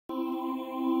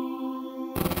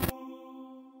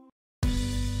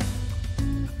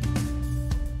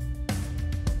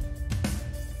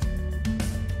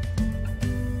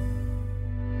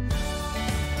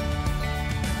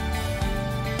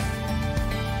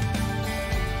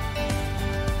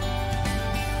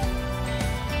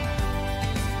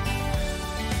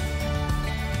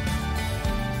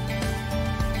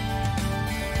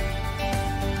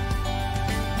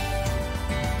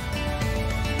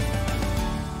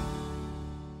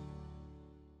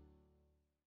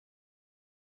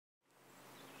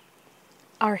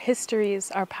Our histories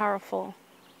are powerful.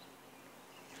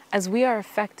 As we are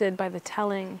affected by the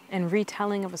telling and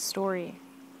retelling of a story.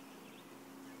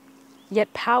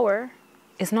 Yet power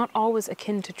is not always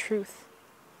akin to truth.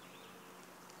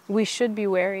 We should be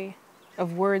wary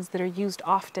of words that are used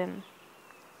often,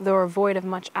 though are void of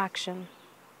much action.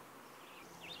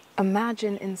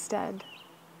 Imagine instead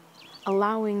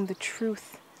allowing the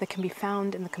truth that can be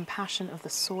found in the compassion of the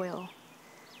soil,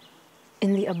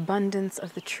 in the abundance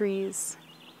of the trees,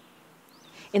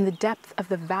 in the depth of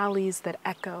the valleys that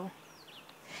echo,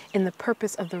 in the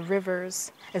purpose of the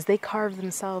rivers as they carve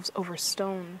themselves over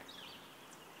stone.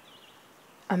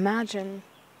 Imagine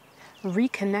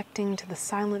reconnecting to the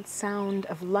silent sound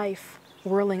of life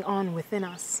whirling on within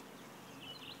us,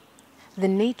 the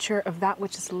nature of that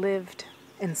which is lived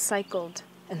and cycled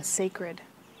and sacred.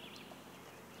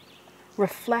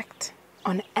 Reflect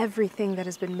on everything that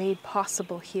has been made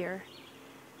possible here.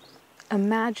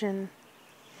 Imagine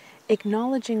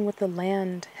acknowledging what the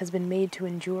land has been made to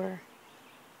endure,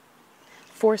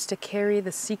 forced to carry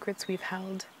the secrets we've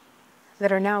held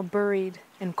that are now buried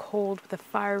and cold with a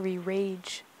fiery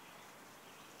rage.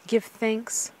 Give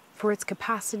thanks for its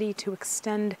capacity to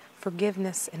extend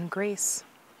forgiveness and grace.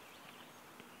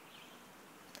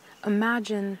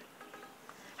 Imagine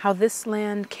how this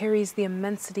land carries the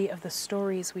immensity of the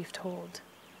stories we've told.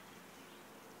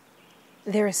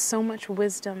 There is so much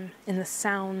wisdom in the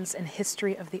sounds and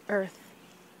history of the earth.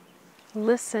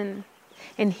 Listen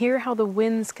and hear how the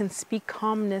winds can speak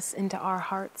calmness into our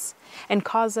hearts and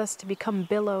cause us to become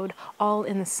billowed all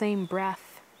in the same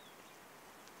breath.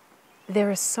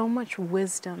 There is so much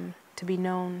wisdom to be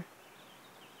known.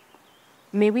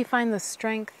 May we find the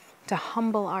strength to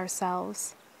humble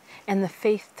ourselves and the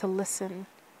faith to listen,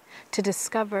 to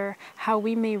discover how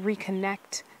we may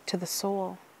reconnect to the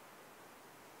soul.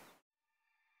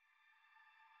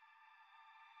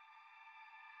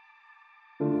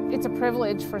 It's a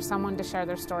privilege for someone to share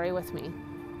their story with me.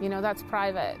 You know, that's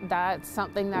private. That's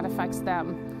something that affects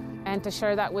them. And to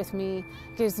share that with me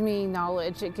gives me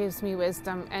knowledge, it gives me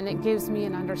wisdom, and it gives me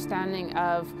an understanding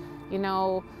of, you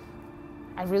know,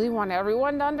 I really want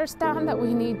everyone to understand that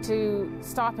we need to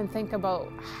stop and think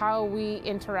about how we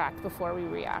interact before we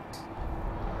react.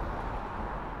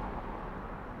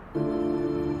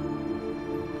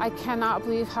 I cannot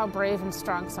believe how brave and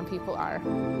strong some people are.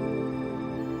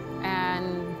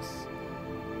 And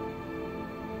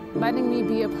letting me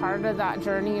be a part of that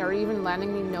journey, or even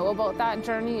letting me know about that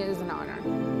journey, is an honor.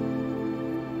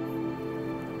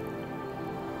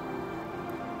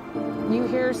 You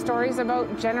hear stories about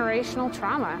generational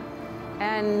trauma,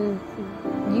 and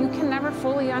you can never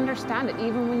fully understand it.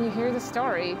 Even when you hear the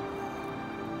story,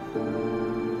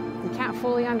 you can't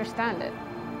fully understand it.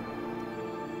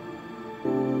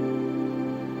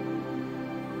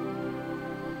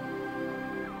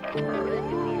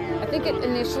 I think it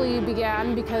initially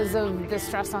began because of the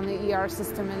stress on the ER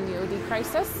system and the OD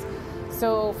crisis.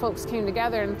 So folks came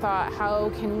together and thought, how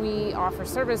can we offer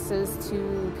services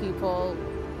to people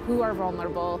who are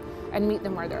vulnerable and meet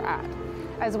them where they're at,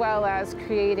 as well as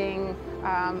creating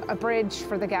a bridge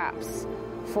for the gaps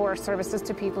for services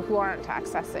to people who aren't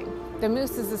accessing. The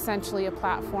Moose is essentially a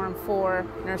platform for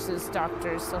nurses,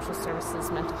 doctors, social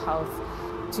services, mental health,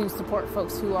 to support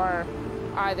folks who are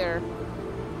either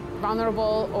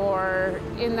vulnerable or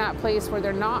in that place where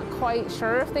they're not quite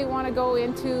sure if they want to go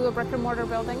into a brick and mortar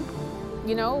building.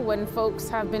 You know, when folks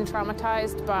have been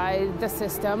traumatized by the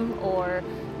system, or,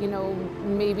 you know,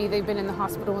 maybe they've been in the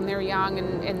hospital when they're young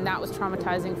and that was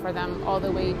traumatizing for them, all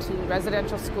the way to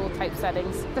residential school type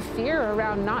settings. The fear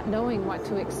around not knowing what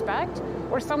to expect,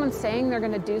 or someone saying they're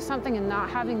going to do something and not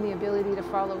having the ability to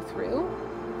follow through,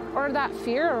 or that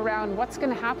fear around what's going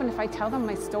to happen if I tell them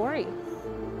my story.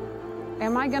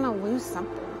 Am I going to lose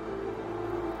something?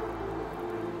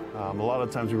 A lot of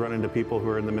times we run into people who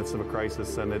are in the midst of a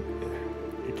crisis, and it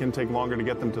can take longer to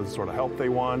get them to the sort of help they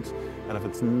want. And if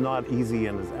it's not easy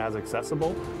and is as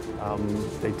accessible,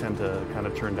 they tend to kind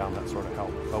of turn down that sort of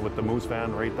help. But with the Moose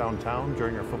van right downtown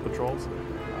during our foot patrols,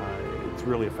 it's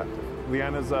really effective.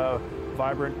 Leanna's a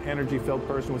vibrant, energy-filled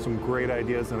person with some great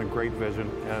ideas and a great vision.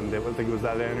 And I think it was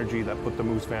that energy that put the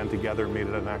Moose van together and made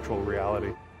it an actual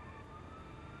reality.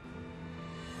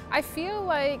 I feel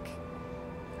like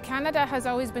Canada has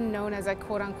always been known as a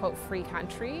quote-unquote free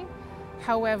country.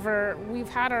 However, we've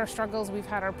had our struggles, we've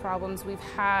had our problems, we've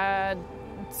had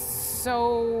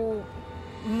so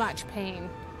much pain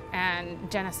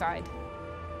and genocide.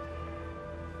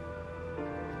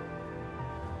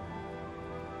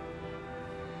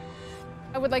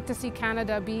 I would like to see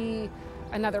Canada be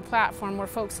another platform where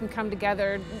folks can come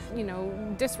together, you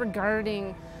know,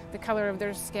 disregarding the color of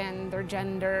their skin, their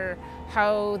gender,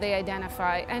 how they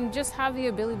identify, and just have the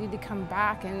ability to come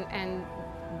back and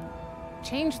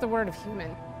change the word of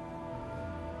human.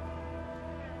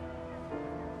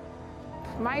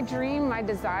 My dream, my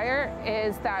desire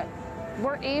is that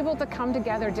we're able to come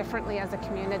together differently as a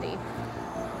community.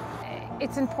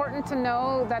 It's important to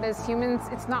know that as humans,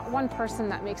 it's not one person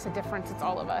that makes a difference, it's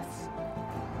all of us.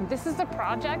 This is a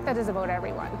project that is about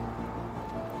everyone.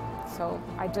 So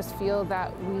I just feel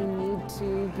that we need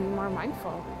to be more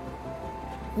mindful.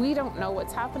 We don't know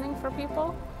what's happening for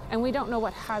people, and we don't know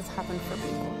what has happened for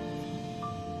people.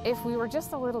 If we were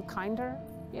just a little kinder,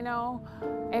 you know,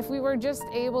 if we were just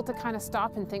able to kind of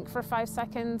stop and think for 5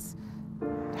 seconds,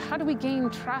 how do we gain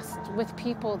trust with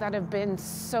people that have been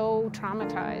so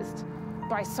traumatized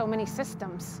by so many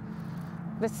systems?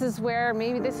 This is where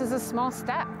maybe this is a small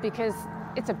step, because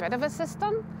it's a bit of a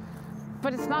system,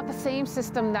 but it's not the same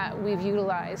system that we've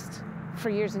utilized for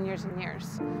years and years and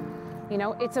years. You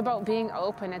know, it's about being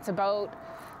open. It's about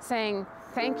saying,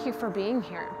 thank you for being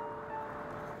here.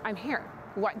 I'm here.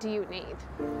 What do you need?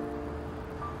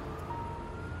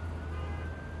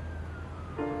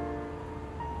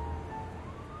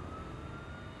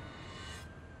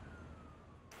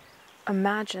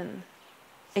 Imagine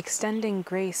extending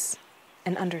grace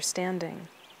and understanding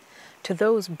to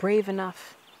those brave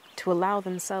enough to allow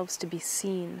themselves to be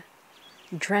seen,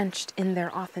 drenched in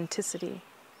their authenticity.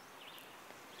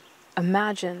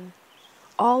 Imagine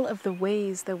all of the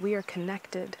ways that we are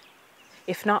connected,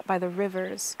 if not by the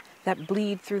rivers that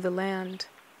bleed through the land,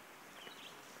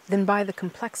 then by the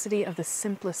complexity of the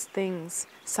simplest things,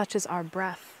 such as our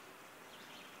breath.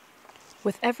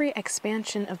 With every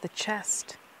expansion of the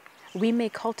chest, we may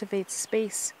cultivate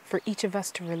space for each of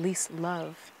us to release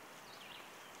love.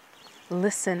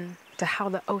 Listen to how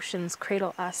the oceans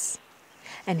cradle us,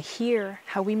 and hear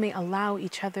how we may allow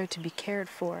each other to be cared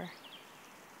for,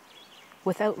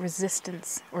 without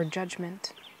resistance or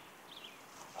judgment.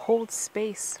 Hold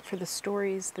space for the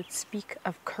stories that speak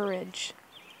of courage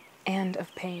and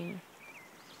of pain,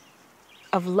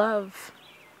 of love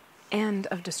and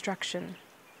of destruction,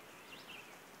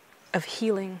 of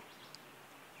healing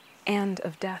and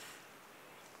of death.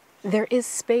 There is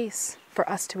space for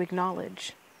us to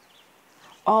acknowledge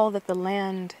all that the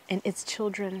land and its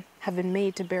children have been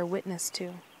made to bear witness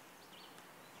to.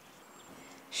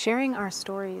 Sharing our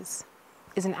stories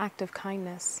is an act of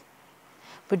kindness,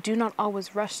 but do not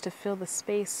always rush to fill the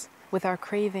space with our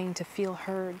craving to feel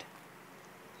heard.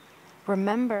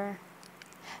 Remember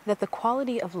that the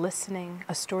quality of listening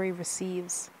a story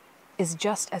receives is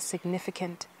just as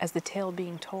significant as the tale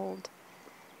being told.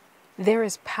 There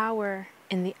is power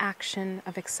in the action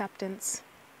of acceptance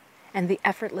and the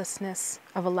effortlessness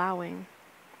of allowing.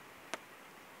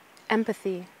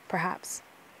 Empathy, perhaps,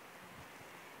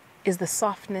 is the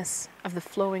softness of the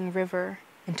flowing river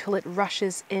until it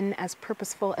rushes in as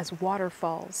purposeful as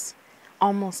waterfalls,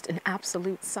 almost in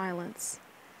absolute silence.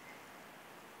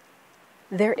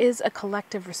 There is a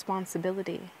collective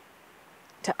responsibility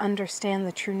to understand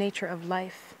the true nature of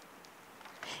life,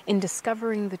 in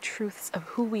discovering the truths of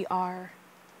who we are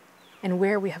and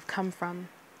where we have come from,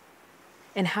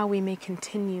 and how we may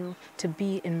continue to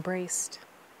be embraced.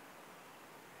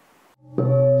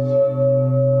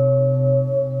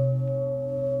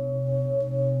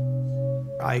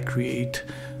 I create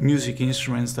music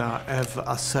instruments that have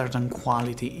a certain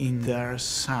quality in their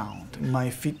sound. My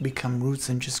feet become roots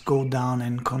and just go down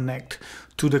and connect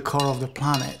to the core of the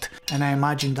planet. And I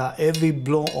imagine that every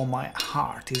blow on my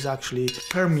heart is actually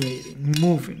permeating,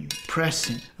 moving,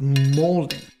 pressing,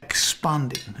 molding,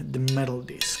 expanding the metal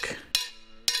disc.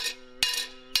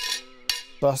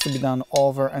 It has to be done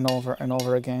over and over and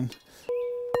over again.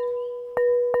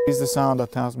 It's the sound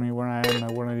that tells me where I am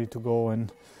and where I need to go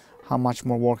and how much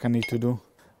more work I need to do.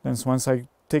 Then once I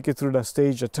take it through that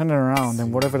stage, I turn it around,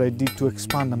 and whatever I did to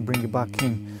expand and bring it back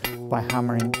in by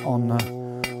hammering on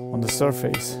the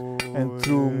surface. And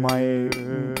through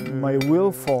my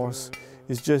will force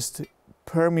is just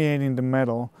permeating the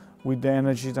metal with the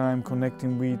energy that I'm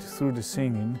connecting with through the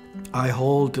singing. I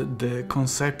hold the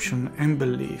conception and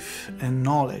belief and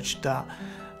knowledge that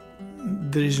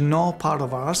there is no part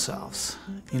of ourselves,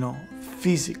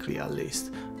 physically at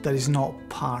least, that is not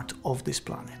part of this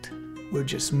planet. We're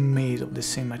just made of the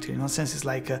same material. In a sense, it's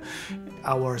like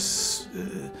our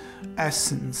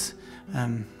essence,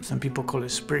 some people call it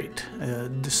spirit,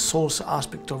 the source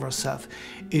aspect of ourselves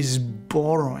is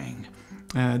borrowing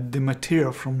the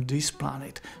material from this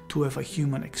planet to have a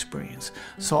human experience.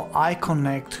 So I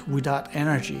connect with that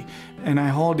energy, and I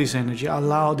hold this energy, I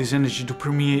allow this energy to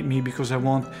permeate me, because I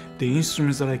want the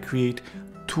instruments that I create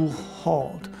to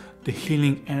hold the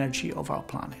healing energy of our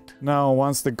planet. Now,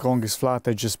 once the gong is flat,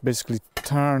 I just basically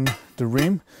turn the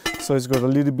rim, so it's got a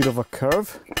little bit of a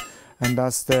curve, and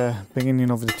that's the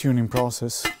beginning of the tuning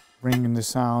process, bringing the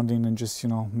sound in and just,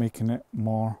 making it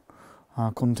more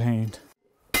contained.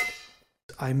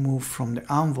 I move from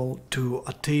the anvil to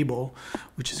a table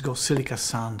which has got silica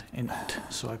sand in it.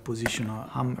 So I position a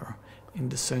hammer in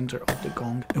the center of the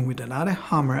gong, and with another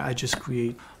hammer I just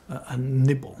create a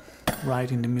nibble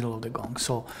right in the middle of the gong.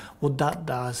 So what that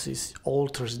does is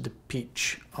alters the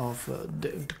pitch of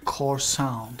the core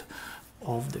sound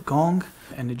of the gong,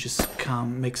 and it just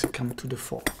makes it come to the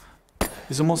fore.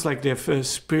 It's almost like they have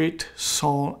spirit,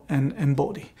 soul, and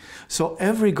body. So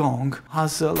every gong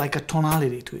has like a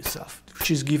tonality to itself,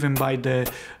 which is given by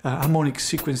the harmonic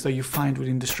sequence that you find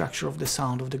within the structure of the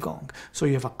sound of the gong. So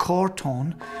you have a core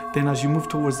tone, then as you move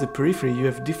towards the periphery, you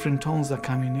have different tones that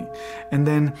come in, and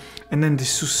then the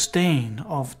sustain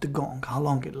of the gong, how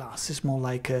long it lasts, is more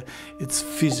like its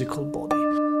physical body.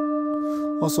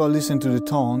 Also, I listen to the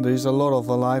tone. There is a lot of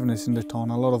aliveness in the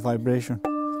tone, a lot of vibration.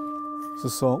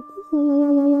 So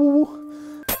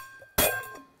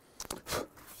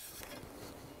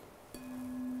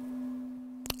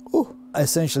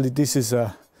essentially, this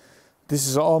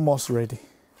is almost ready.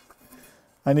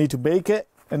 I need to bake it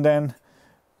and then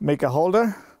make a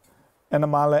holder and a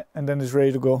mallet, and then it's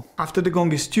ready to go. After the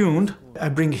gong is tuned, I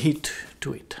bring heat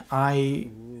to it. I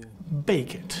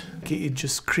bake it. It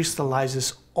just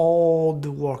crystallizes all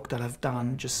the work that I've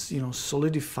done, just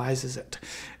solidifies it,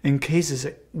 encases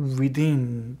it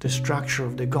within the structure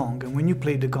of the gong. And when you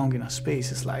play the gong in a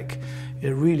space, it's like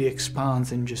it really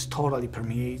expands and just totally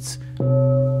permeates.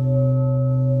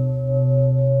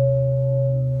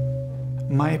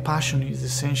 My passion is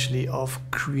essentially of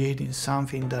creating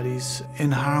something that is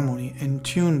in harmony and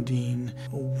tuned in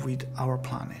with our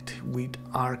planet, with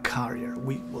our carrier,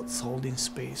 with what's holding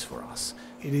space for us.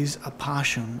 It is a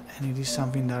passion, and it is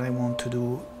something that I want to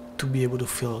do to be able to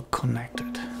feel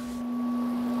connected.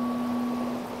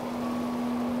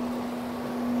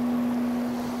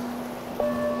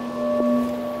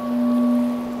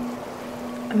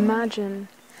 Imagine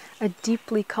a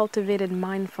deeply cultivated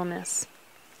mindfulness,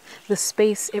 the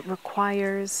space it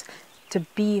requires to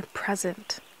be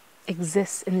present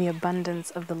exists in the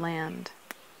abundance of the land.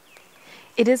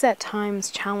 It is at times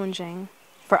challenging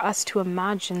for us to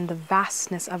imagine the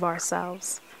vastness of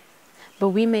ourselves, but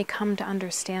we may come to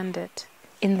understand it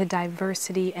in the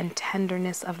diversity and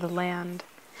tenderness of the land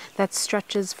that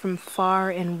stretches from far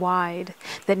and wide,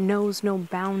 that knows no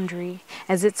boundary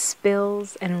as it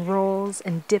spills and rolls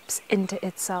and dips into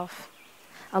itself,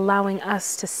 allowing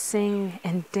us to sing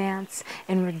and dance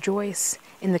and rejoice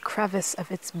in the crevice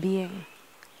of its being.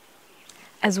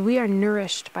 As we are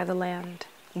nourished by the land,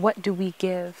 what do we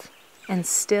give? And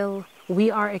still we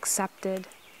are accepted,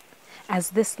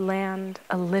 as this land,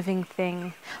 a living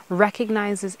thing,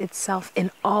 recognizes itself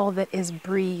in all that is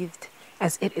breathed,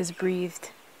 as it is breathed,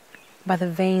 by the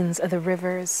veins of the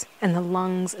rivers and the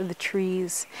lungs of the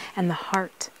trees and the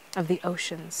heart of the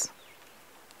oceans.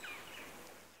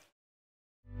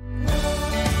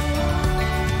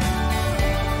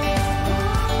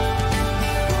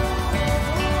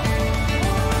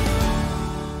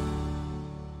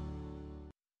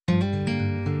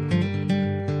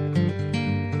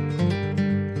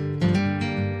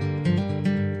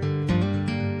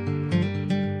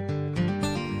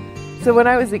 So when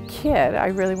I was a kid, I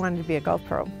really wanted to be a golf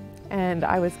pro, and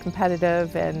I was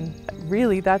competitive, and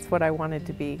really that's what I wanted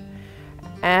to be.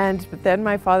 And then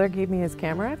my father gave me his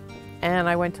camera, and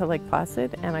I went to Lake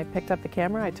Placid, and I picked up the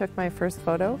camera. I took my first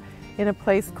photo in a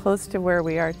place close to where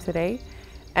we are today,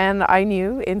 and I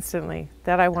knew instantly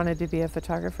that I wanted to be a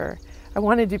photographer. I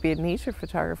wanted to be a nature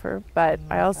photographer, but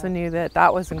I also knew that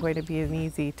that wasn't going to be an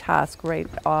easy task right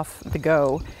off the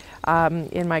go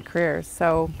in my career.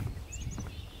 So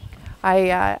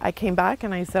I came back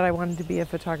and I said I wanted to be a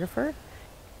photographer.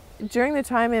 During the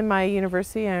time in my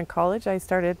university and college, I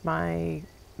started my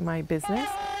business.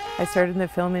 I started in the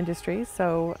film industry,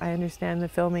 so I understand the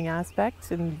filming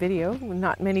aspect and video.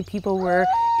 Not many people were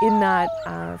in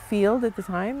that field at the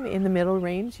time, in the middle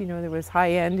range. You know, there was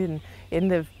high end and in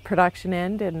the production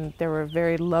end, and there were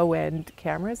very low end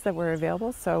cameras that were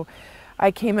available. So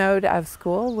I came out of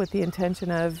school with the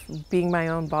intention of being my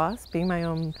own boss, being my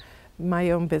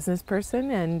own business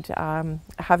person, and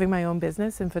having my own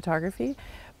business in photography.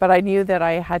 But I knew that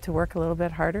I had to work a little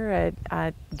bit harder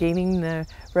at gaining the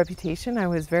reputation. I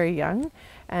was very young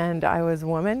and I was a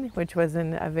woman, which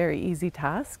wasn't a very easy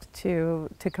task to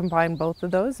combine both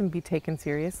of those and be taken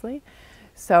seriously.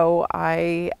 So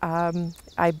I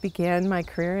began my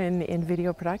career in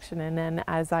video production, and then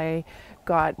as I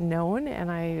got known and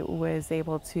I was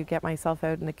able to get myself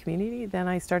out in the community, then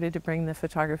I started to bring the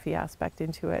photography aspect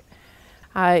into it.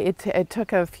 It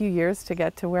took a few years to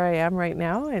get to where I am right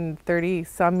now, and 30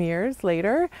 some years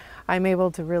later I'm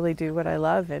able to really do what I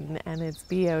love, and it's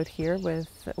be out here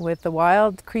with the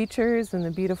wild creatures and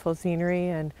the beautiful scenery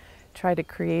and try to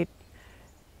create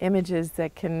images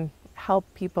that can help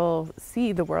people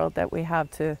see the world that we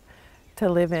have to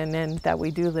live in and that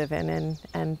we do live in,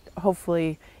 and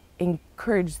hopefully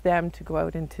encourage them to go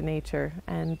out into nature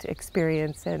and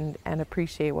experience and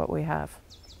appreciate what we have.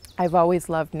 I've always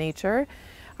loved nature.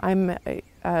 I'm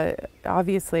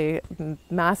obviously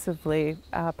massively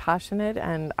passionate,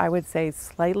 and I would say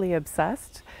slightly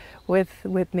obsessed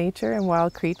with nature and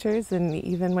wild creatures. And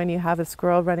even when you have a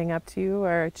squirrel running up to you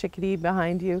or a chickadee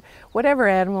behind you, whatever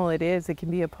animal it is, it can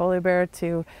be a polar bear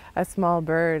to a small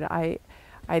bird, I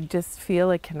just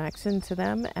feel a connection to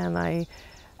them. And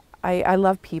I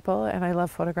love people and I love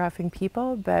photographing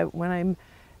people, but when I'm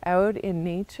out in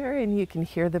nature and you can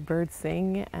hear the birds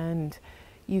sing and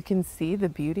you can see the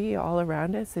beauty all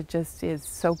around us, it just is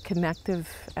so connective,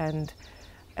 and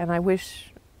I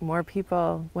wish more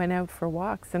people went out for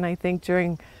walks. And I think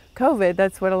during COVID,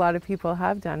 that's what a lot of people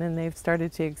have done, and they've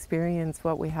started to experience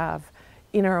what we have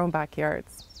in our own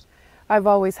backyards. I've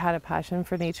always had a passion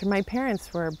for nature. My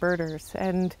parents were birders,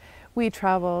 and we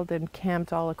traveled and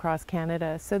camped all across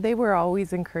Canada, so they were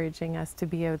always encouraging us to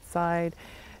be outside.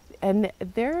 And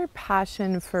their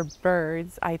passion for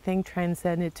birds, I think,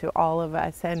 transcended to all of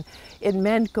us. And it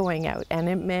meant going out, and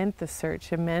it meant the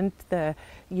search. It meant the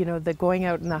going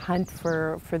out in the hunt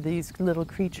for these little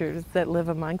creatures that live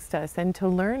amongst us, and to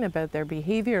learn about their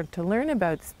behavior, to learn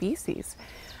about species.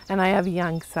 And I have a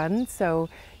young son, so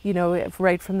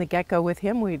right from the get-go with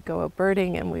him, we'd go out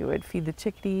birding and we would feed the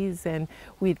chickadees and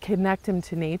we'd connect him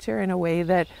to nature in a way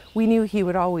that we knew he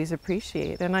would always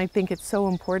appreciate. And I think it's so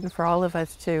important for all of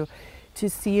us to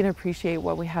see and appreciate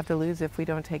what we have to lose if we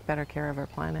don't take better care of our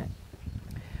planet.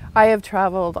 I have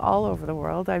traveled all over the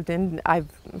world. I've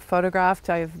photographed,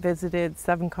 I've visited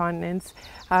 7 continents,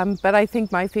 but I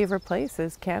think my favorite place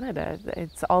is Canada.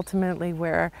 It's ultimately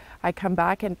where I come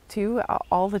back to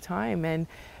all the time, and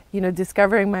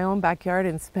discovering my own backyard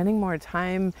and spending more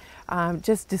time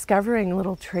just discovering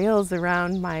little trails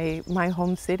around my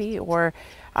home city, or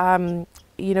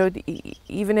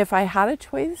even if I had a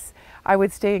choice, I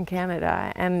would stay in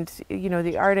Canada. And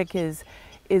the Arctic is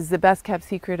the best kept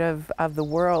secret of the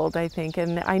world, I think.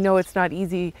 And I know it's not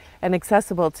easy and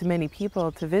accessible to many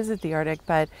people to visit the Arctic,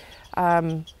 but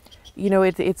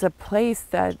it's a place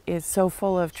that is so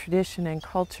full of tradition and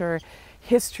culture,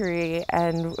 history,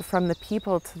 and from the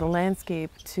people to the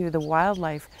landscape to the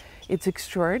wildlife, it's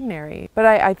extraordinary. But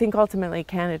I think ultimately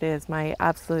Canada is my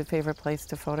absolute favorite place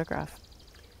to photograph.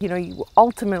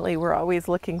 Ultimately we're always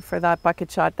looking for that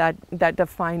bucket shot, that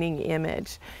defining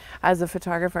image as a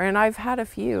photographer, and I've had a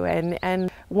few,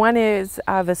 and one is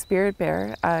of a spirit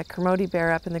bear, a Kermode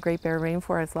bear up in the Great Bear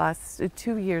Rainforest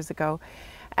 2 years ago.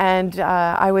 And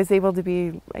I was able to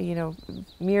be,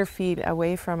 mere feet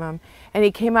away from him. And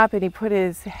he came up and he put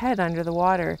his head under the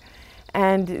water.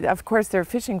 And of course they're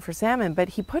fishing for salmon, but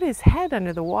he put his head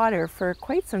under the water for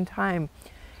quite some time.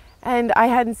 And I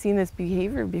hadn't seen this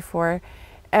behavior before.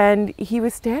 And he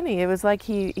was standing, it was like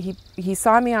he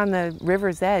saw me on the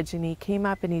river's edge, and he came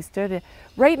up and he stood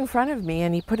right in front of me,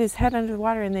 and he put his head under the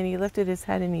water, and then he lifted his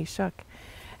head and he shook.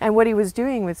 And what he was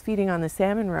doing was feeding on the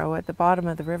salmon roe at the bottom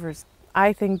of the rivers.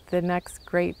 I think the next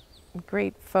great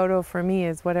photo for me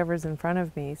is whatever's in front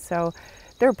of me. So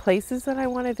there are places that I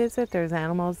want to visit, there's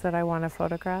animals that I want to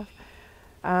photograph.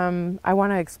 I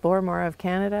want to explore more of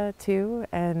Canada too,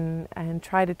 and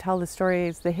try to tell the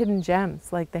stories, the hidden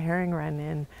gems like the herring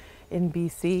run in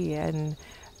BC, and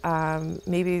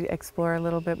maybe explore a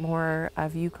little bit more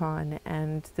of Yukon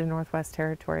and the Northwest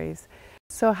Territories.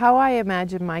 So how I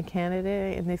imagine my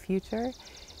Canada in the future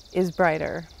is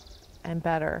brighter and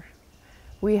better.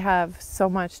 We have so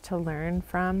much to learn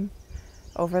from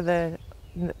over the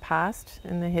past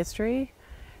and the history,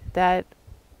 that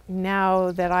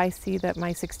now that I see that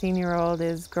my 16-year-old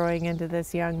is growing into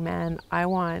this young man, I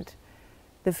want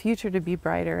the future to be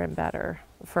brighter and better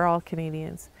for all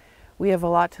Canadians. We have a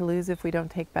lot to lose if we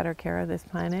don't take better care of this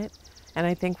planet, and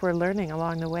I think we're learning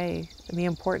along the way the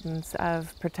importance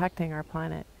of protecting our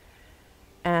planet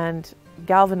and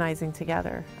galvanizing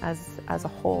together as a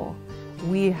whole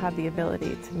we have the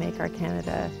ability to make our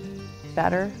Canada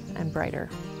better and brighter.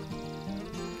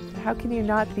 How can you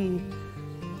not be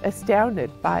astounded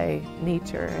by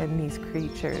nature and these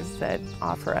creatures that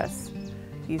offer us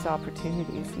these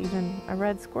opportunities, even a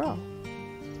red squirrel?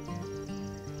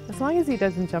 As long as he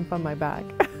doesn't jump on my back.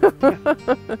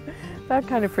 That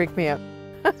kind of freaked me out.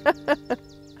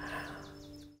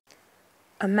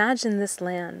 Imagine this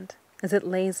land as it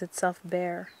lays itself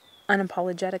bare,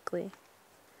 unapologetically,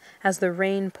 as the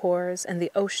rain pours and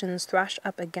the oceans thrash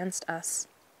up against us,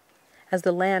 as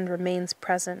the land remains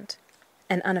present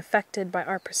and unaffected by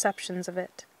our perceptions of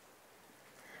it.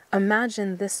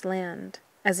 Imagine this land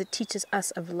as it teaches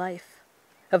us of life,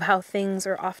 of how things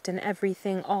are often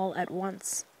everything all at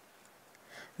once.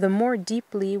 The more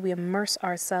deeply we immerse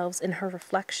ourselves in her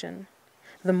reflection,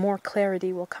 the more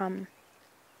clarity will come.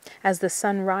 As the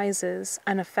sun rises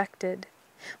unaffected,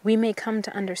 we may come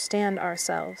to understand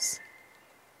ourselves.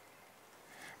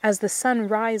 As the sun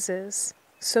rises,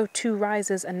 so too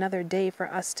rises another day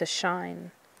for us to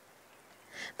shine.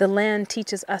 The land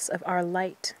teaches us of our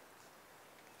light,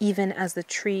 even as the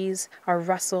trees are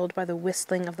rustled by the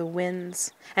whistling of the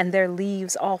winds, and their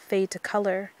leaves all fade to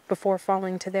color before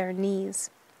falling to their knees,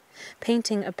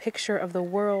 painting a picture of the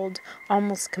world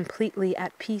almost completely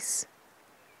at peace.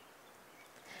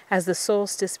 As the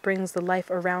solstice brings the life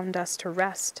around us to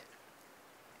rest,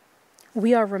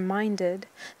 we are reminded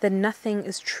that nothing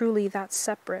is truly that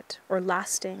separate or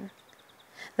lasting,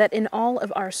 that in all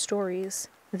of our stories,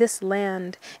 this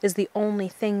land is the only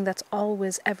thing that's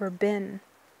always ever been,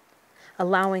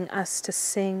 allowing us to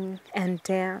sing and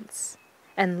dance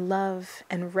and love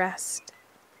and rest.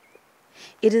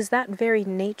 It is that very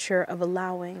nature of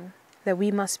allowing that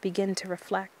we must begin to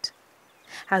reflect.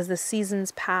 As the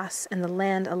seasons pass and the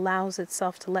land allows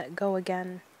itself to let go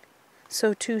again,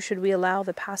 so too should we allow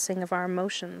the passing of our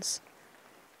emotions.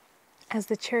 As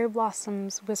the cherry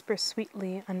blossoms whisper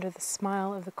sweetly under the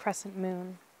smile of the crescent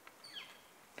moon,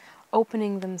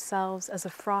 opening themselves as the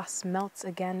frost melts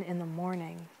again in the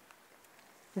morning,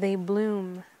 they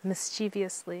bloom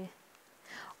mischievously,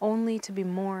 only to be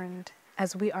mourned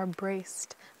as we are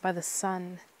braced by the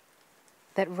sun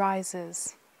that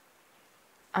rises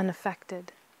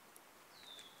unaffected.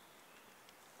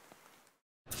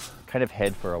 Kind of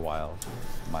hid for a while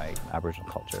my Aboriginal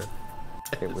culture.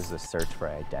 It was a search for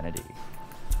identity.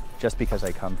 Just because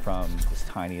I come from this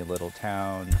tiny little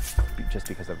town, just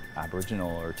because I'm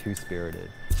Aboriginal or two-spirited,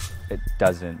 it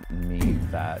doesn't mean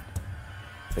that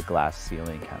the glass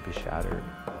ceiling can't be shattered.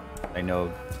 I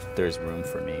know there's room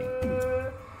for me.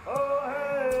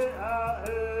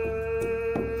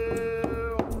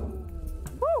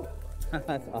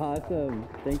 That's awesome.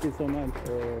 Thank you so much.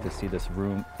 To see this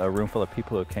room, a room full of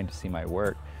people who came to see my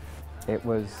work, it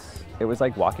was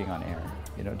like walking on air.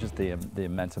 You know, just the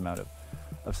immense amount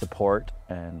of support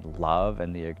and love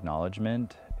and the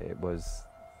acknowledgement. It was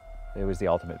the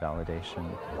ultimate validation.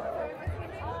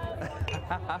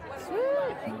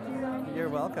 You're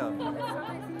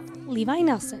welcome. Levi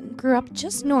Nelson grew up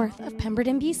just north of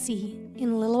Pemberton, BC,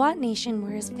 in Lillooet Nation,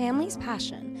 where his family's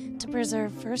passion to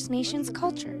preserve First Nations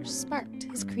cultures sparked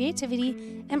his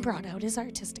creativity and brought out his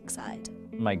artistic side.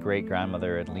 My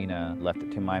great-grandmother, Adelina, left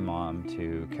it to my mom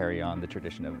to carry on the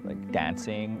tradition of like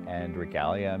dancing and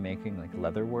regalia making, like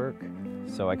leather work.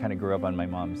 So I kind of grew up on my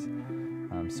mom's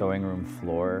sewing room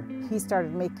floor. He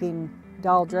started making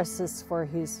doll dresses for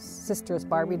his sister's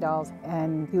Barbie dolls,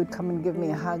 and he would come and give me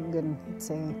a hug and he'd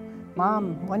say,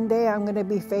 "Mom, one day I'm going to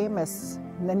be famous,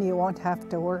 and then you won't have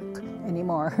to work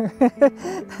anymore."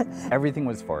 Everything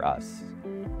was for us.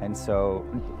 And so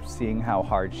seeing how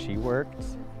hard she worked,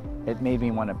 it made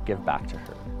me want to give back to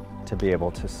her, to be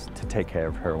able to take care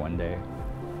of her one day.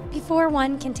 Before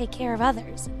one can take care of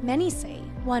others, many say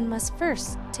one must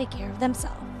first take care of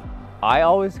themselves. I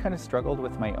always kind of struggled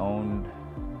with my own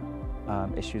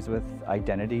issues with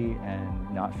identity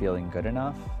and not feeling good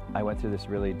enough. I went through this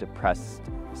really depressed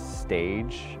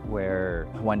stage where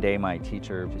one day my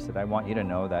teacher just said, "I want you to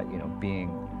know that, you know, being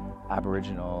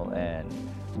Aboriginal and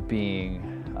being,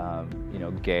 you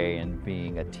know, gay and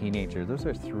being a teenager, those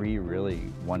are three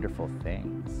really wonderful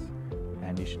things,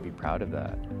 and you should be proud of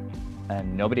that."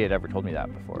 And nobody had ever told me that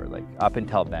before. Like, up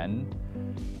until then,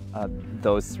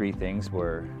 those three things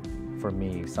were, for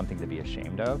me, something to be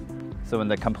ashamed of. So when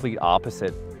the complete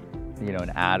opposite, you know,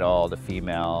 an adult, a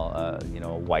female, you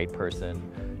know, a white person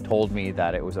told me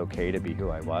that it was okay to be who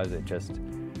I was, it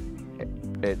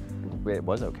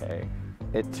was okay.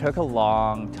 It took a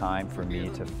long time for me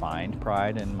to find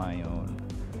pride in my own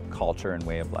culture and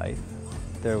way of life.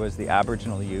 There was the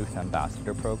Aboriginal Youth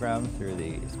Ambassador Program through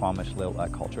the Squamish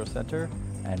Lillooet Cultural Center,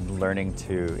 and learning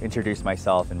to introduce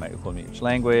myself in my Uqalmich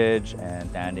language and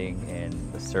standing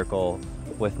in the circle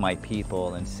with my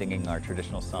people and singing our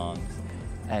traditional songs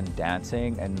and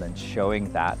dancing and then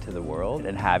showing that to the world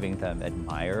and having them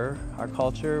admire our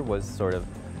culture was sort of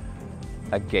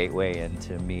a gateway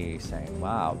into me saying,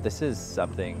 wow, this is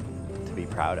something to be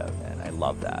proud of, and I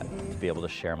love that. To be able to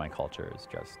share my culture is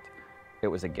just, it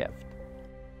was a gift.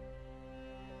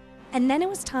 And then it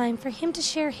was time for him to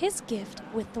share his gift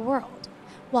with the world.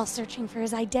 While searching for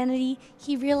his identity,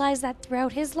 he realized that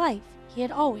throughout his life, he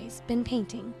had always been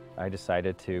painting. I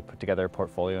decided to put together a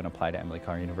portfolio and apply to Emily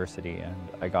Carr University, and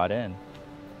I got in.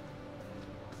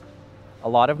 A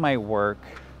lot of my work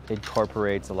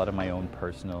incorporates a lot of my own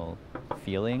personal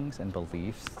feelings and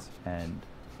beliefs, and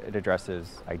it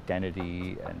addresses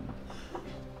identity and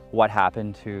what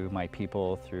happened to my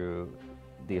people through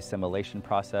the assimilation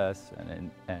process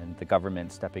and the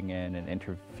government stepping in and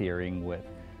interfering with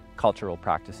cultural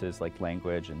practices like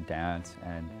language and dance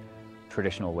and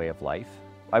traditional way of life.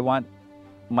 I want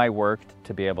my work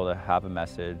to be able to have a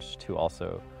message to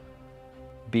also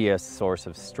be a source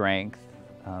of strength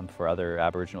for other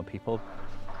Aboriginal people.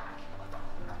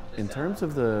 In terms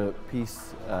of the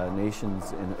piece,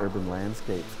 Nations in Urban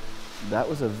Landscapes, that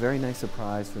was a very nice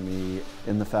surprise for me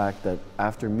in the fact that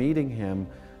after meeting him,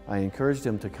 I encouraged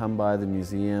him to come by the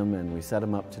museum and we set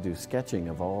him up to do sketching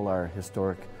of all our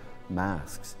historic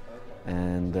masks.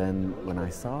 And then when I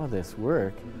saw this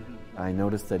work, I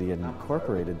noticed that he had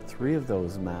incorporated 3 of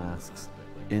those masks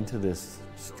into this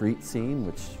street scene,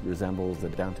 which resembles the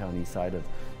downtown east side of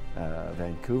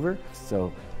Vancouver.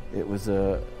 So it was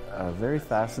a very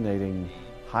fascinating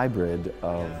hybrid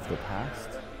of the past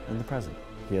and the present.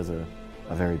 He has a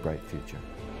very bright future.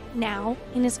 Now,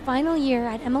 in his final year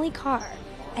at Emily Carr,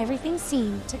 everything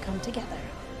seemed to come together.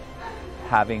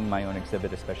 Having my own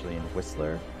exhibit, especially in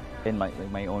Whistler, in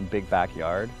my own big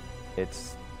backyard,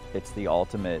 it's the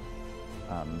ultimate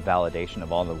validation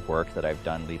of all the work that I've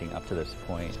done leading up to this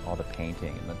point, all the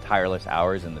painting and the tireless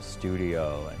hours in the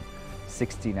studio and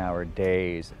 16-hour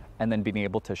days, and then being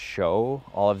able to show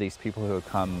all of these people who have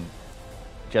come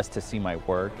just to see my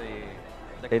work.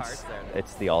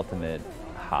 It's the ultimate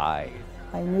high.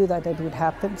 I knew that it would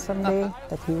happen someday,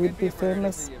 that he would be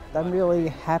famous. I'm really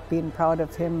happy and proud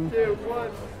of him.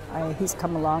 He's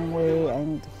come a long way,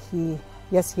 and he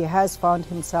has found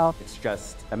himself. It's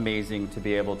just amazing to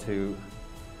be able to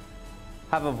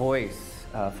have a voice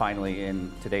finally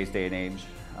in today's day and age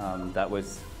that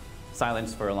was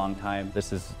silenced for a long time.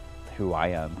 This is who I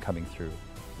am coming through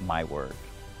my work.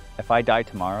 If I died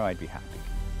tomorrow, I'd be happy.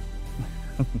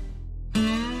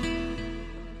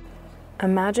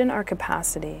 Imagine our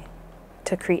capacity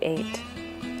to create,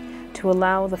 to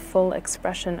allow the full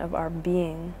expression of our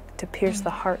being to pierce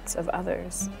the hearts of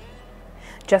others.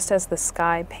 Just as the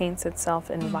sky paints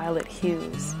itself in violet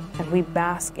hues, and we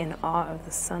bask in awe of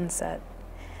the sunset,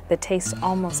 the taste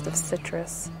almost of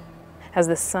citrus, as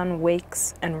the sun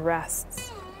wakes and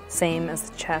rests, same as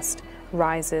the chest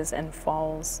rises and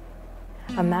falls.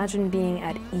 Imagine being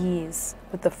at ease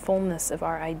with the fullness of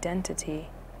our identity,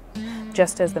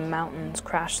 just as the mountains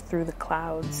crash through the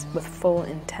clouds with full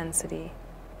intensity.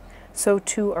 So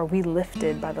too are we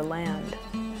lifted by the land,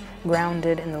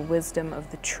 grounded in the wisdom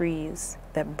of the trees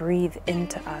that breathe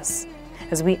into us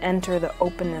as we enter the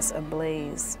openness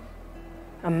ablaze.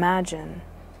 Imagine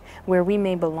where we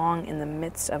may belong in the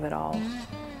midst of it all,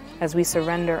 as we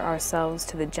surrender ourselves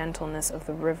to the gentleness of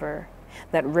the river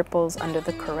that ripples under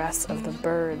the caress of the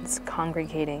birds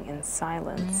congregating in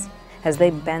silence as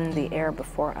they bend the air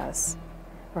before us.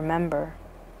 Remember,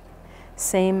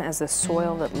 same as the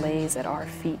soil that lays at our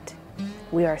feet,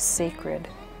 we are sacred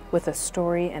with a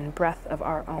story and breath of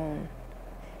our own.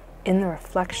 In the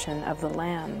reflection of the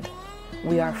land,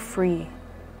 we are free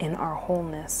in our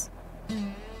wholeness.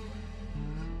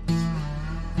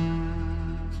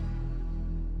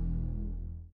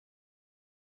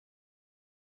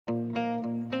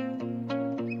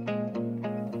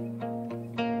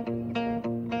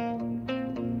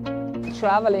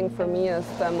 Traveling for me is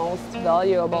the most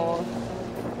valuable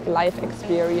life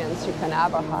experience you can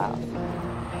ever have.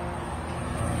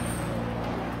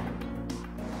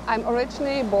 I'm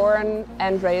originally born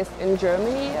and raised in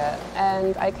Germany,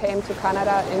 and I came to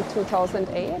Canada in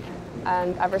 2008,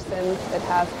 and ever since it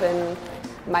has been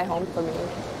my home for me.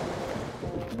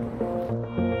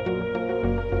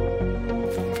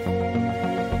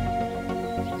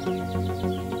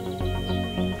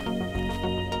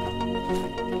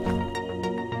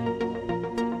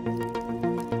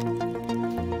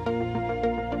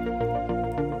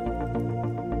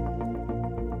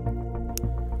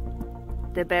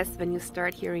 The best when you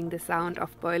start hearing the sound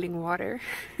of boiling water.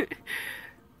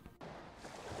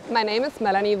 My name is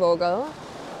Melanie Vogel.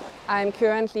 I'm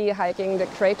currently hiking the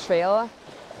Great Trail,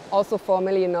 also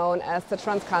formerly known as the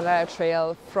Trans-Canada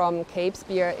Trail, from Cape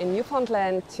Spear in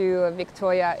Newfoundland to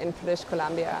Victoria in British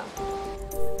Columbia.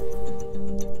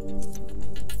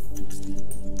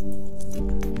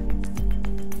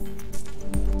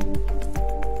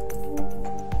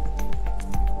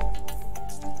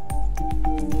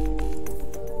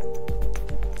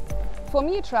 For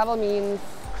me, travel means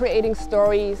creating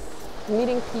stories,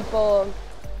 meeting people,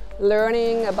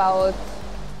 learning about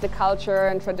the culture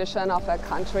and tradition of a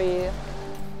country,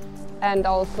 and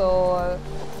also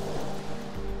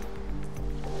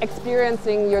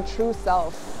experiencing your true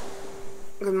self.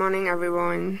 Good morning,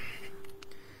 everyone.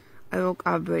 I woke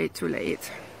up way too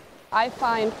late. I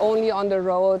find only on the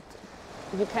road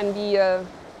you can be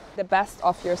the best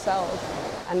of yourself,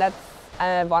 and that's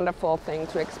a wonderful thing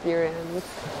to experience.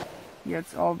 Yeah,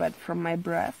 it's all wet from my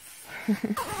breath.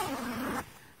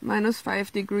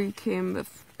 -5 degree came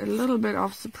with a little bit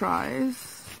of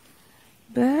surprise,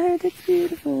 but it's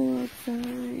beautiful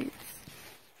outside.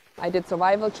 I did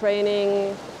survival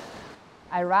training,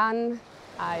 I ran,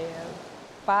 I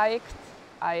biked,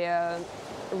 I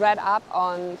read up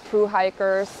on thru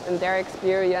hikers and their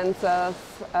experiences,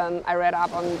 I read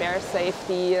up on their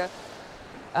safety,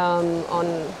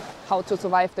 on how to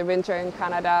survive the winter in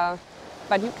Canada,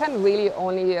 but you can really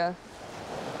only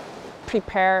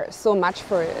prepare so much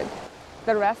for it.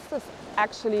 The rest is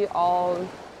actually all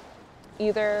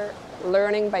either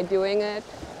learning by doing it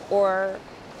or,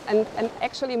 and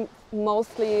actually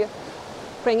mostly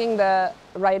bringing the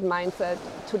right mindset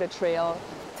to the trail.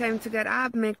 Time to get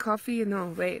up, make coffee.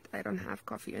 No, wait, I don't have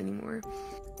coffee anymore.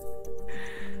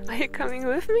 Are you coming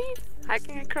with me?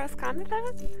 Hiking across Canada?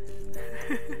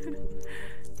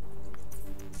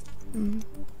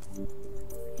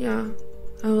 Yeah,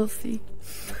 I will see.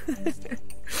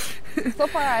 So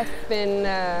far I've been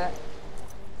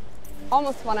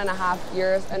almost 1.5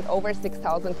 years and over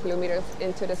 6,000 kilometers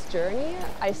into this journey.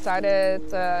 I started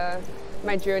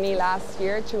my journey last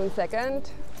year, June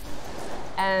 2nd.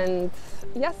 And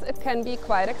yes, it can be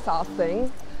quite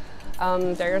exhausting.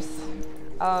 There's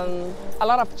a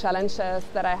lot of challenges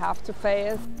that I have to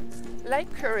face. Like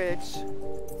courage,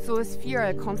 so is fear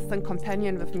a constant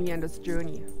companion with me in this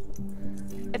journey.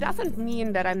 It doesn't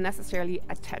mean that I'm necessarily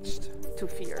attached to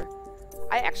fear.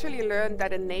 I actually learned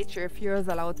that in nature, fear is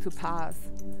allowed to pass.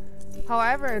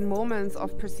 However, in moments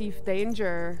of perceived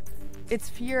danger, it's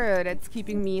fear that's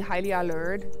keeping me highly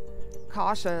alert,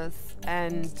 cautious,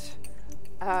 and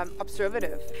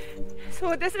observative.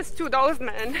 So this is to those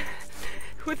men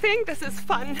who think this is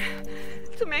fun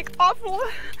to make awful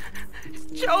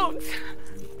jokes,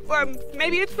 or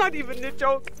maybe it's not even a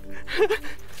joke,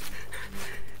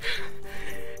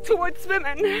 towards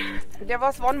women. There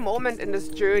was one moment in this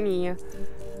journey,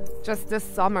 just this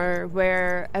summer,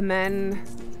 where a man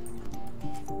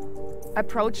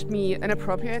approached me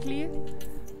inappropriately.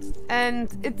 And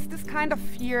it's this kind of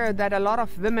fear that a lot of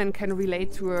women can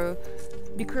relate to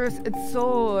because it's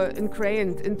so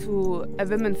ingrained into a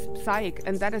woman's psyche,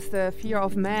 and that is the fear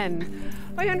of men.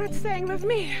 But you're not staying with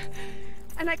me,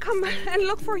 and I come and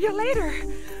look for you later,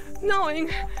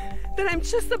 knowing that I'm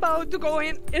just about to go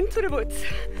into the woods.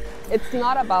 It's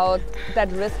not about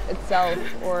that risk itself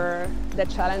or the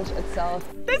challenge itself.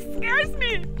 This scares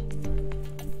me!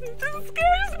 This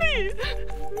scares me!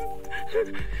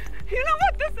 You know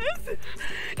what this is?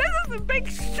 This is a big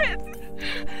shit!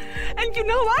 And you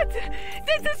know what?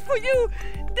 This is for you!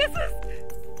 This is...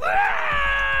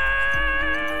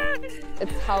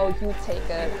 It's how you take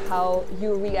it, how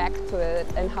you react to it,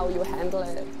 and how you handle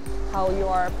it, how you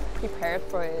are prepared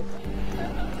for it.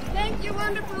 Thank you,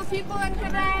 wonderful people in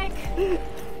Quebec!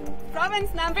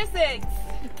 Province number 6!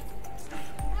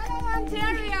 Hello,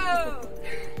 Ontario!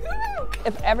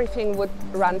 If everything would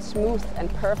run smooth and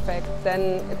perfect,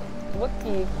 then it would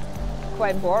be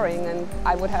quite boring and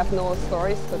I would have no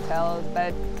stories to tell.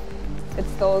 But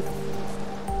it's those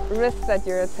risks that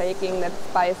you're taking that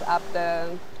spice up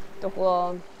the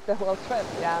whole trip,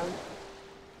 yeah.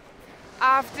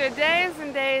 After days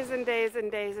and days and days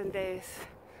and days and days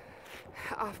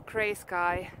of grey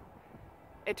sky,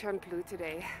 it turned blue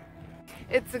today.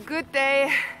 It's a good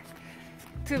day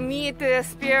to meet the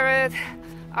spirit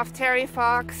of Terry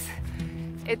Fox.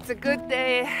 It's a good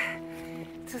day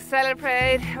to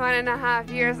celebrate 1.5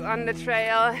 years on the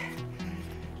trail,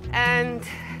 and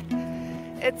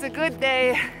it's a good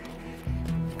day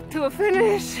to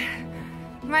finish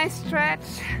my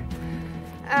stretch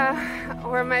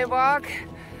or my walk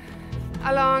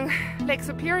along Lake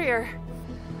Superior.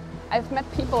 I've met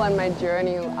people on my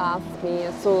journey who ask me,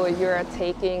 so you're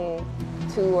taking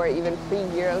 2 or even 3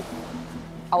 years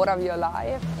out of your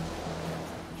life.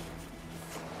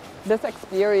 This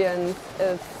experience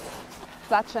is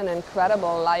such an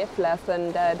incredible life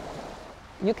lesson that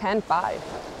you can't buy.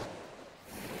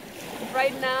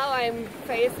 Right now I'm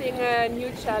facing a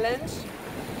new challenge,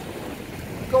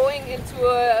 going into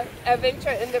a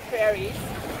winter in the prairies.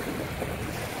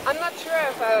 I'm not sure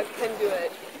if I can do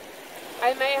it.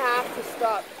 I may have to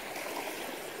stop,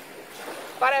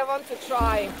 but I want to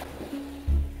try.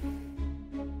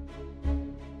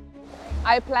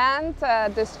 I planned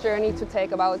this journey to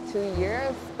take about 2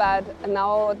 years, but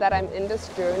now that I'm in this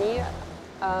journey,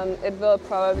 it will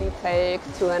probably take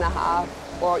 2.5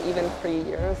 or even 3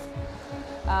 years.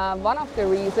 One of the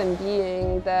reasons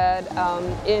being that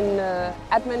in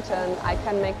Edmonton I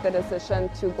can make the decision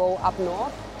to go up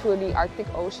north to the Arctic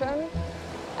Ocean,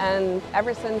 and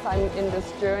ever since I'm in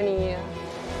this journey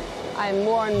I'm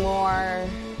more and more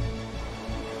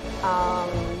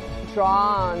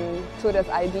drawn to this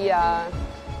idea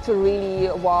to really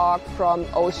walk from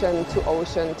ocean to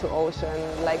ocean to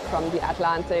ocean, like from the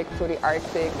Atlantic to the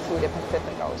Arctic to the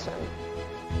Pacific Ocean.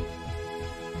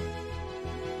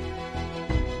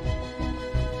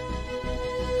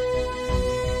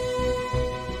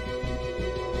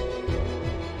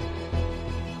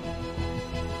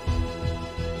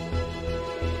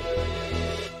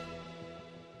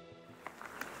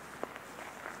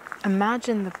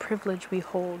 Imagine the privilege we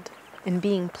hold in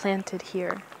being planted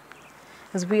here,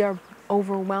 as we are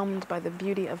overwhelmed by the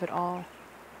beauty of it all,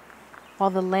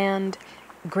 while the land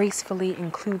gracefully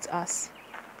includes us,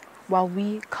 while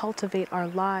we cultivate our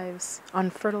lives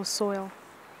on fertile soil.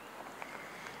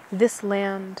 This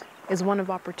land is one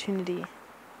of opportunity,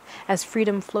 as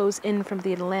freedom flows in from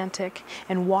the Atlantic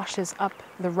and washes up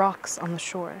the rocks on the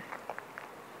shore.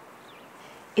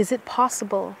 Is it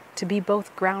possible to be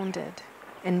both grounded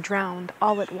and drowned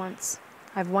all at once?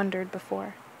 I've wondered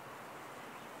before.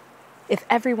 If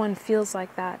everyone feels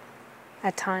like that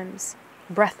at times,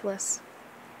 breathless,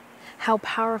 how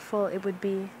powerful it would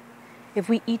be if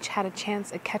we each had a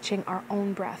chance at catching our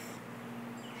own breath.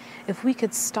 If we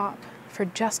could stop for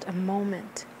just a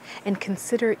moment and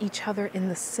consider each other in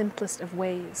the simplest of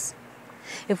ways.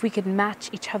 If we could match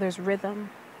each other's rhythm.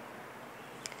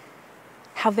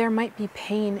 How there might be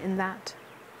pain in that,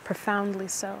 profoundly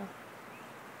so,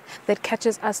 that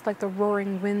catches us like the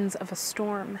roaring winds of a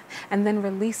storm and then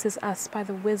releases us by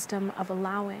the wisdom of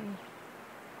allowing.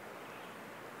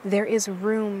 There is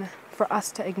room for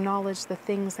us to acknowledge the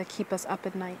things that keep us up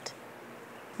at night.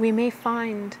 We may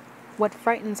find what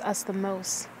frightens us the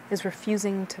most is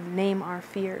refusing to name our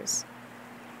fears.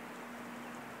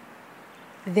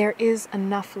 There is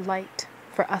enough light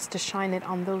for us to shine it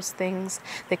on those things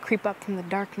that creep up from the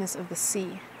darkness of the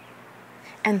sea.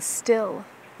 And still,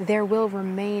 there will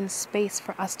remain space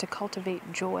for us to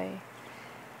cultivate joy,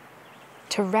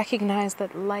 to recognize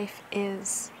that life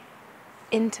is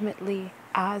intimately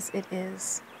as it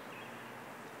is,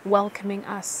 welcoming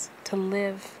us to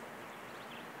live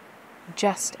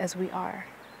just as we are.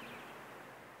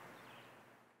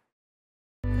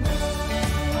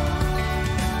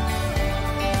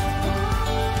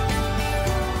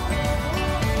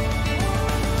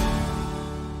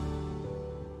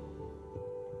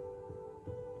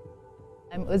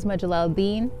 I'm Uzma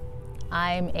Jalaluddin.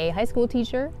 I'm a high school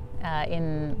teacher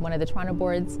in one of the Toronto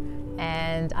boards,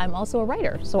 and I'm also a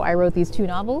writer. So I wrote these 2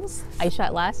 novels, Aisha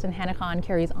at Last and Hannah Khan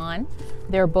Carries On.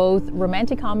 They're both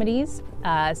romantic comedies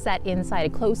set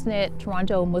inside a close-knit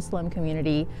Toronto Muslim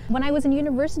community. When I was in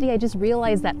university, I just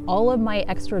realized that all of my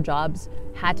extra jobs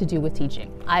had to do with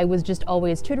teaching. I was just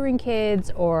always tutoring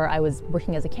kids, or I was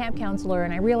working as a camp counselor,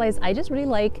 and I realized I just really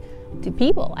like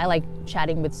people. I like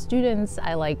chatting with students,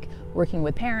 I like working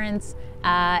with parents,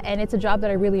 and it's a job that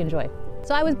I really enjoy.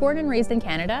 So I was born and raised in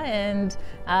Canada, and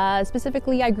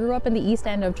specifically I grew up in the east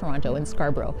end of Toronto in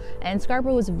Scarborough. And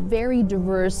Scarborough was a very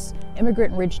diverse,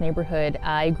 immigrant-rich neighborhood.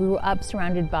 I grew up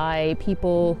surrounded by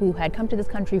people who had come to this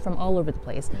country from all over the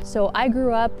place. So I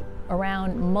grew up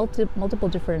around multiple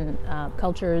different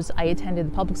cultures. I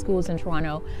attended public schools in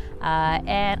Toronto,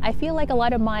 and I feel like a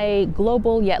lot of my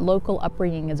global yet local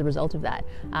upbringing is a result of that.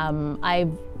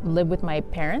 I've lived with my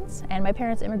parents, and my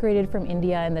parents immigrated from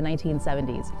India in the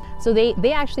 1970s. So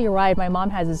they actually arrived. My mom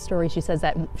has this story. She says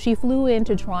that she flew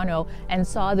into Toronto and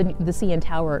saw the CN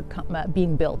Tower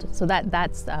being built. So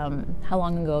that's how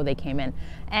long ago they came in.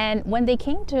 And when they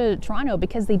came to Toronto,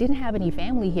 because they didn't have any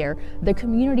family here, the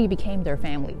community became their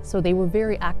family. So they were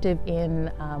very active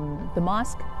in the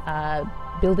mosque,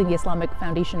 building the Islamic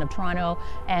Foundation of Toronto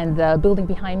and the building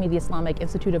behind me, the Islamic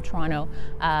Institute of Toronto.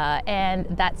 And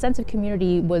that sense of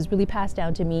community was really passed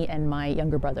down to me and my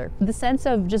younger brother. The sense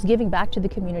of just giving back to the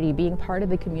community, being part of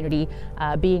the community,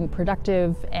 being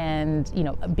productive and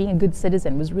being a good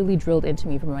citizen was really drilled into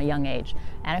me from a young age.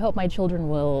 And I hope my children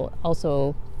will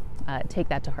also take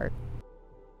that to heart.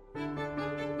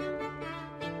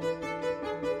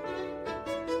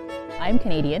 I'm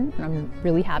Canadian, and I'm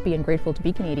really happy and grateful to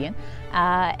be Canadian,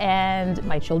 and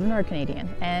my children are Canadian.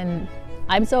 And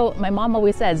my mom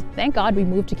always says, thank God we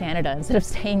moved to Canada instead of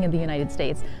staying in the United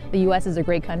States. The US is a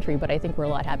great country, but I think we're a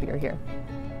lot happier here.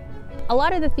 A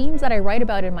lot of the themes that I write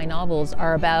about in my novels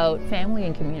are about family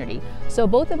and community. So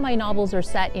both of my novels are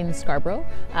set in Scarborough,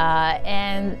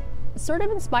 and sort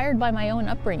of inspired by my own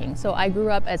upbringing. So I grew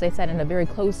up, as I said, in a very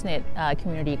close-knit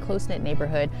community, close-knit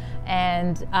neighborhood,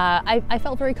 and I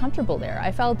felt very comfortable there.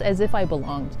 I felt as if I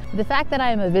belonged. The fact that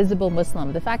I am a visible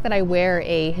Muslim, the fact that I wear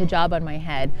a hijab on my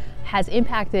head, has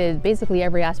impacted basically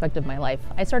every aspect of my life.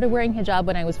 I started wearing hijab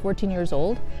when I was 14 years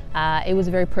old. It was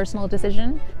a very personal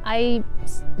decision. I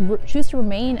choose to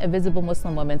remain a visible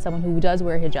Muslim woman, someone who does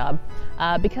wear hijab,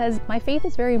 because my faith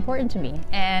is very important to me.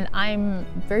 And I'm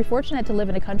very fortunate to live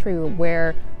in a country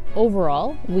where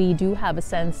overall we do have a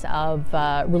sense of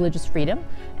religious freedom.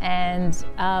 And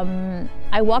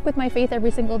I walk with my faith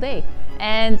every single day.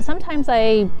 And sometimes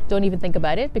I don't even think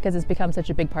about it because it's become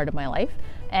such a big part of my life.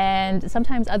 And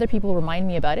sometimes other people remind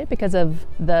me about it because of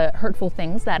the hurtful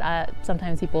things that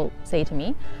sometimes people say to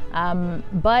me.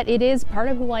 But it is part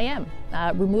of who I am.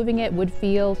 Removing it would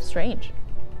feel strange.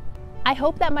 I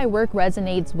hope that my work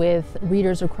resonates with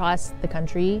readers across the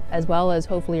country as well as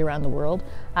hopefully around the world,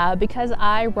 because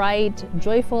I write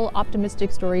joyful,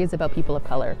 optimistic stories about people of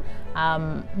color.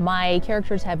 My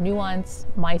characters have nuance,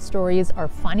 my stories are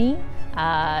funny,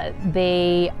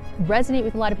 they resonate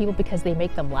with a lot of people because they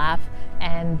make them laugh,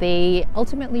 and they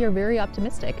ultimately are very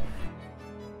optimistic.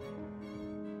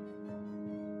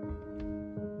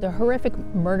 The horrific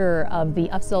murder of the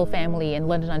Afzal family in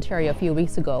London, Ontario a few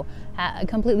weeks ago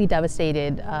completely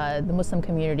devastated the Muslim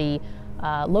community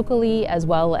locally as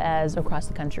well as across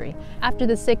the country. After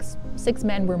the six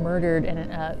men were murdered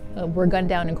and were gunned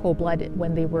down in cold blood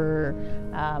when they were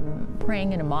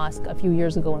praying in a mosque a few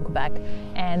years ago in Quebec,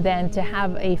 and then to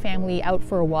have a family out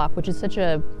for a walk, which is such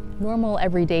a normal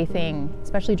everyday thing,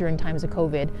 especially during times of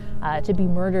COVID, to be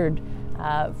murdered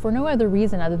for no other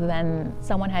reason other than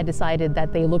someone had decided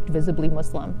that they looked visibly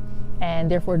Muslim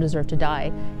and therefore deserved to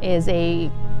die, is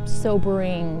a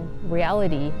sobering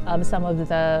reality of some of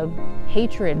the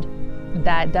hatred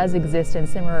that does exist and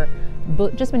simmer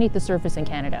just beneath the surface in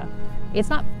Canada. It's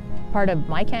not part of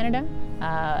my Canada,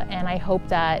 and I hope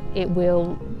that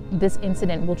this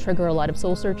incident will trigger a lot of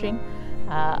soul searching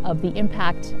of the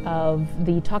impact of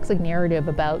the toxic narrative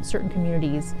about certain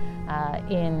communities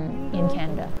in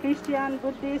Canada. Christian,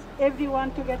 Buddhist,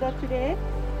 everyone together today.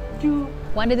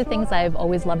 One of the things I've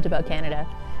always loved about Canada,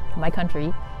 my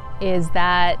country, is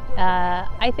that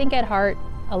I think at heart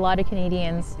a lot of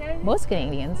Canadians, most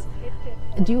Canadians,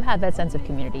 do have that sense of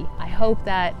community. I hope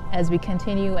that as we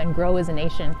continue and grow as a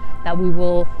nation, that we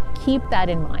will keep that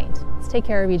in mind. Let's take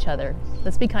care of each other,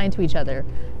 let's be kind to each other,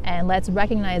 and let's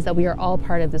recognize that we are all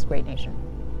part of this great nation.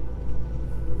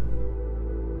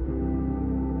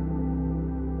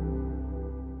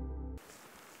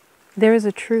 There is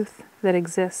a truth that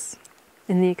exists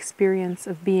in the experience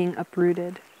of being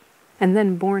uprooted and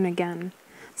then born again,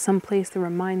 someplace that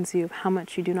reminds you of how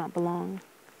much you do not belong.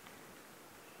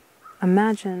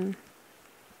 Imagine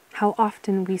how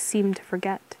often we seem to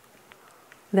forget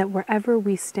that wherever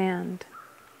we stand,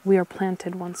 we are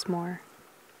planted once more.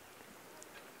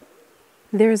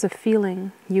 There is a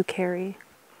feeling you carry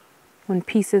when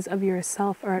pieces of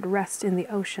yourself are at rest in the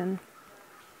ocean,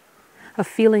 a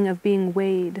feeling of being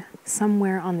weighed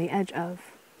somewhere on the edge of.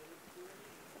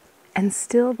 And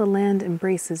still the land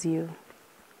embraces you,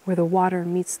 where the water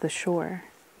meets the shore.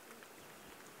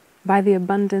 By the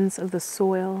abundance of the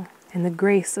soil and the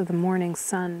grace of the morning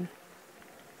sun,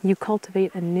 you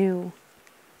cultivate anew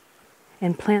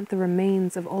and plant the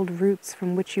remains of old roots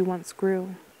from which you once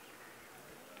grew.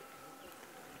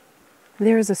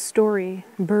 There is a story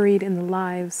buried in the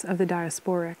lives of the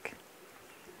diasporic,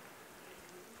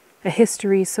 a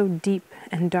history so deep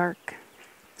and dark,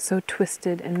 so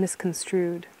twisted and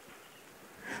misconstrued,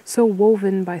 so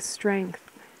woven by strength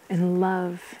and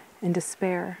love and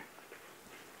despair.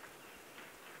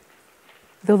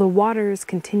 Though the waters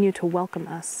continue to welcome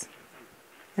us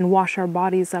and wash our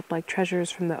bodies up like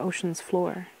treasures from the ocean's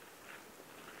floor,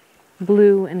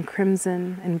 blue and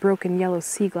crimson and broken yellow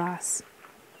sea glass,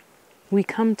 we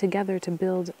come together to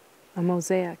build a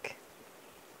mosaic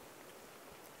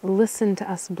Listen to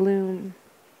us bloom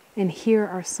and hear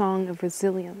our song of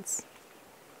resilience.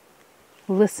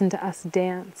 Listen to us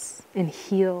dance and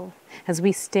heal as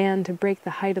we stand to break the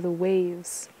height of the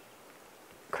waves,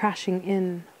 crashing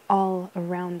in all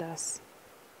around us.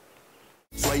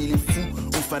 Soyez les fous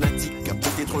ou fanatiques,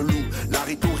 peut-être loup, la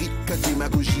rhétorique,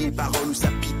 démagogie et parole où ça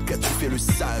pique, tu fais le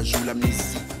sage ou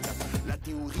l'amnésie.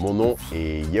 Mon nom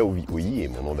est Yao Vikoyi et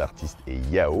mon nom d'artiste est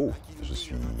Yao. Je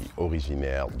suis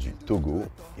originaire du Togo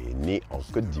et né en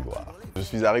Côte d'Ivoire. Je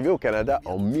suis arrivé au Canada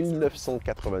en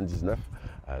 1999.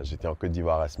 J'étais en Côte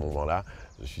d'Ivoire à ce moment-là.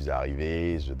 Je suis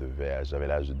arrivé, j'avais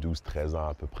l'âge de 12-13 ans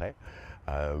à peu près.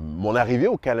 Mon arrivée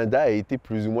au Canada a été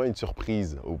plus ou moins une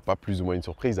surprise, ou pas plus ou moins une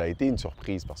surprise, a été une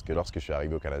surprise parce que lorsque je suis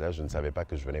arrivé au Canada, je ne savais pas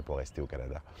que je venais pour rester au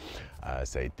Canada.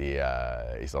 Ça a été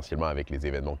essentiellement avec les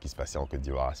événements qui se passaient en Côte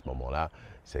d'Ivoire à ce moment-là.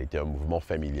 Ça a été un mouvement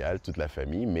familial, toute la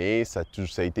famille, mais ça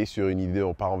a été sur une idée,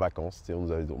 on part en vacances.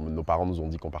 Nos parents nous ont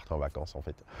dit qu'on partait en vacances en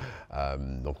fait.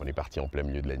 Donc on est parti en plein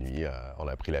milieu de la nuit, on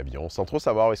a pris l'avion sans trop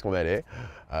savoir où est-ce qu'on allait.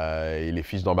 Et les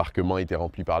fiches d'embarquement étaient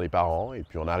remplies par les parents. Et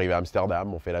puis on arrive à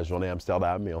Amsterdam, on fait la journée à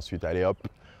Amsterdam et ensuite allez hop,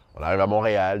 on arrive à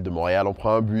Montréal. De Montréal on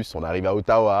prend un bus, on arrive à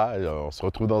Ottawa, on se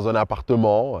retrouve dans un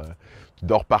appartement. Tu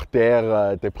dors par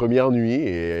terre tes premières nuits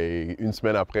et une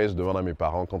semaine après, je demande à mes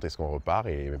parents quand est-ce qu'on repart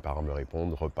et mes parents me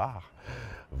répondent « repart ».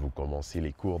 Vous commencez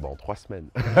les cours dans 3 semaines.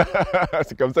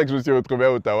 C'est comme ça que je me suis retrouvé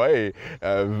à Ottawa et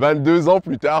 22 ans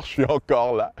plus tard, je suis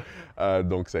encore là.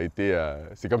 Donc ça a été,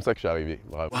 c'est comme ça que je suis arrivé.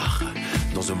 Bravo.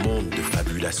 Dans un monde de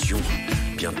fabulation,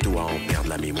 bientôt à en perdre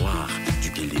la mémoire,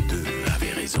 duquel les deux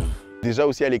avaient raison. Déjà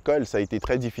aussi à l'école, ça a été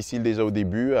très difficile déjà au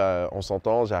début. On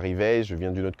s'entend, j'arrivais, je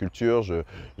viens d'une autre culture,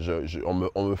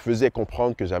 on me faisait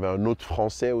comprendre que j'avais un autre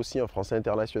français aussi, un français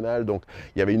international. Donc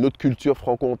il y avait une autre culture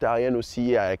franco-ontarienne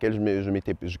aussi à laquelle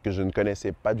que je ne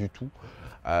connaissais pas du tout.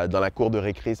 Dans la cour de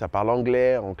récré, ça parle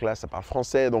anglais, en classe, ça parle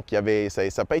français. Donc ça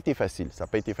n'a pas été facile. Ça n'a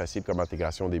pas été facile comme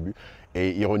intégration au début.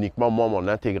 Et ironiquement, moi, mon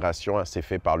intégration s'est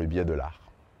faite par le biais de l'art.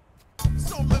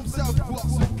 Sans même savoir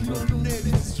ce que l'on est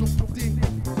disjoncté.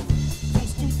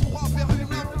 Fonce tout droit vers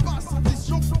une impasse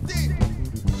disjonctée.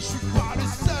 Je suis pas le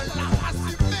seul, la race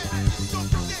humaine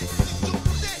disjonctée.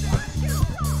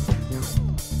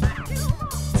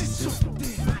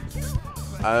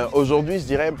 Aujourd'hui, je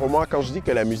dirais, pour moi, quand je dis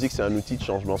que la musique, c'est un outil de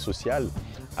changement social,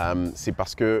 c'est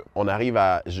parce qu'on arrive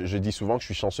à... Je dis souvent que je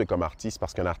suis chanceux comme artiste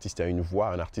parce qu'un artiste a une voix,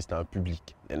 un artiste a un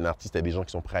public, un artiste a des gens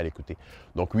qui sont prêts à l'écouter.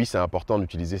 Donc oui, c'est important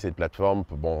d'utiliser cette plateforme.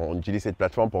 Bon, on utilise cette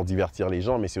plateforme pour divertir les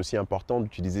gens, mais c'est aussi important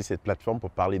d'utiliser cette plateforme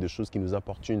pour parler de choses qui nous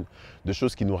importunent, de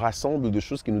choses qui nous rassemblent, de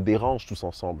choses qui nous dérangent tous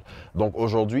ensemble. Donc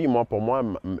aujourd'hui, pour moi,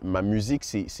 ma musique,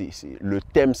 le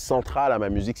thème central à ma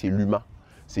musique, c'est l'humain.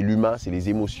 C'est l'humain, c'est les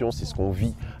émotions, c'est ce qu'on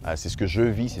vit, c'est ce que je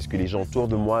vis, c'est ce que les gens autour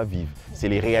de moi vivent. C'est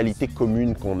les réalités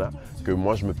communes qu'on a, que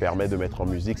moi je me permets de mettre en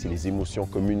musique, c'est les émotions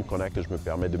communes qu'on a que je me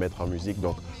permets de mettre en musique.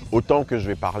 Donc autant que je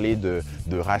vais parler de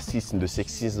racisme, de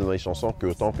sexisme dans les chansons, que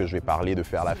autant que je vais parler de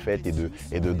faire la fête et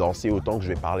de danser, autant que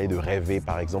je vais parler de rêver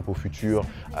par exemple au futur,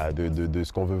 de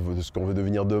ce qu'on veut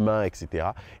devenir demain, etc.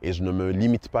 Et je ne me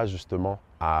limite pas justement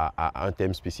à un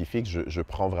thème spécifique, je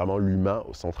prends vraiment l'humain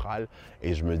au central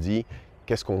et je me dis,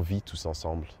 qu'est-ce qu'on vit tous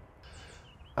ensemble?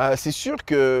 C'est sûr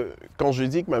que quand je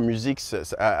dis que ma musique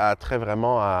a trait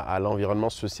vraiment à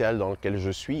l'environnement social dans lequel je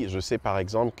suis, je sais par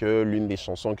exemple que l'une des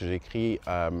chansons que j'écris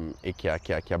et qui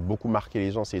a beaucoup marqué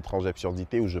les gens, c'est Étrange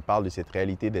absurdité, où je parle de cette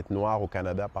réalité d'être noir au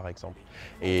Canada par exemple.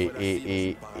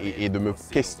 Et de me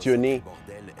questionner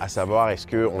à savoir est-ce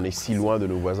qu'on est si loin de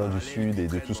nos voisins du Sud et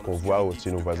de tout ce qu'on voit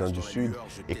chez nos voisins du Sud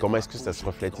et comment est-ce que ça se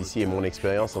reflète ici et mon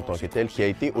expérience en tant que telle qui a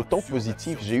été autant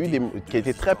positive, qui a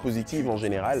été très positive en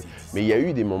général, mais il y a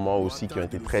eu des moments aussi qui ont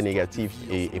été très négatifs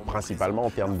et principalement en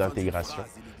termes d'intégration.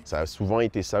 Ça a souvent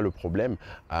été ça le problème,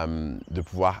 de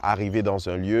pouvoir arriver dans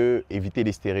un lieu, éviter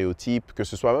les stéréotypes, que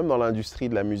ce soit même dans l'industrie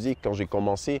de la musique. Quand j'ai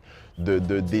commencé,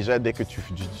 déjà dès que tu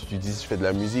dis je fais de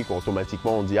la musique,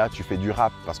 automatiquement on dit ah tu fais du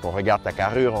rap, parce qu'on regarde ta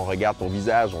carrure, on regarde ton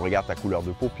visage, on regarde ta couleur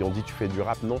de peau, puis on dit tu fais du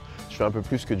rap. Non, je fais un peu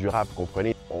plus que du rap,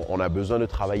 comprenez? On a besoin de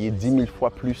travailler 10 000 fois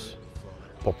plus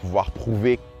pour pouvoir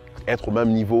prouver être au même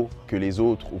niveau que les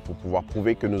autres ou pour pouvoir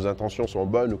prouver que nos intentions sont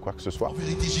bonnes ou quoi que ce soit.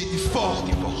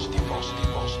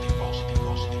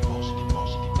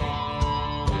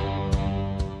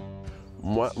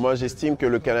 Moi j'estime que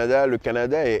le Canada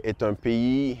est un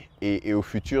pays et au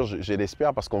futur, je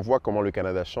l'espère, parce qu'on voit comment le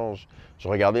Canada change. Je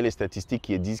regardais les statistiques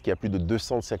qui disent qu'il y a plus de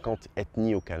 250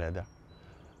 ethnies au Canada.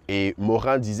 Et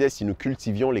Morin disait, si nous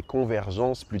cultivions les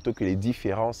convergences plutôt que les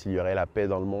différences, il y aurait la paix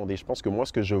dans le monde. Et je pense que moi,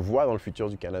 ce que je vois dans le futur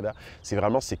du Canada, c'est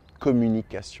vraiment cette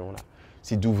communication-là.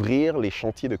 C'est d'ouvrir les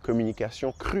chantiers de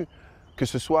communication crus que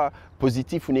ce soit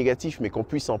positif ou négatif, mais qu'on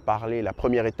puisse en parler. La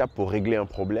première étape pour régler un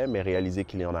problème est réaliser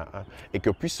qu'il y en a un. Et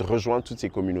qu'on puisse rejoindre toutes ces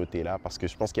communautés-là. Parce que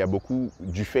je pense qu'il y a beaucoup,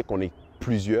 du fait qu'on est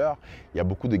plusieurs, il y a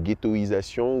beaucoup de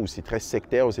ghettoisation, où c'est très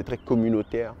sectaire, où c'est très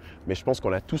communautaire. Mais je pense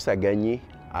qu'on a tous à gagner,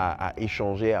 à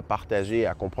échanger, à partager,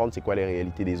 à comprendre c'est quoi les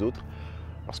réalités des autres.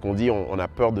 Parce qu'on dit on a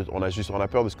peur de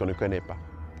ce qu'on ne connaît pas.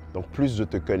 Donc plus je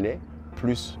te connais,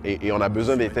 plus, et on a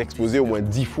besoin d'être exposé au moins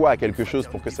 10 fois à quelque chose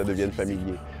pour que ça devienne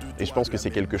familier. Et je pense que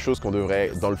c'est quelque chose qu'on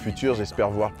devrait, dans le futur, j'espère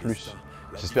voir plus.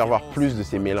 J'espère voir plus de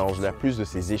ces mélanges-là, plus de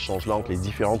ces échanges-là entre les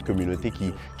différentes communautés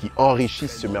qui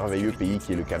enrichissent ce merveilleux pays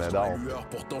qui est le Canada.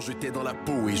 Pourtant jeté dans la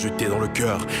peau et jeté dans le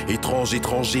cœur. Étrange,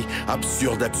 étranger,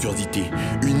 absurde, absurdité.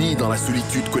 Unis dans la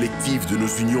solitude collective de nos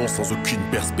unions sans aucune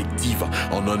perspective.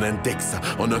 En un index,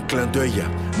 en un clin d'œil.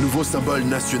 Nouveau symbole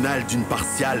national d'une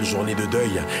partiale journée de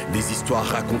deuil. Des histoires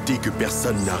racontées que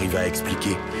personne n'arrive à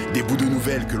expliquer. Des bouts de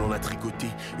nouvelles que l'on a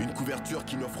tricotées. Une couverture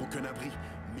qui n'offre aucun abri.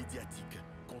 Médiatique.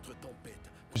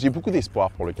 J'ai beaucoup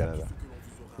d'espoir pour le Canada.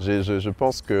 Je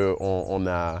pense qu'on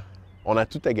a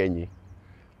tout à gagner.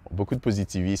 Beaucoup de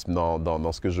positivisme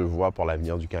dans ce que je vois pour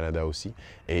l'avenir du Canada aussi.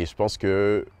 Et je pense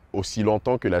que aussi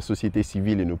longtemps que la société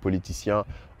civile et nos politiciens,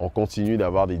 on continue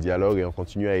d'avoir des dialogues et on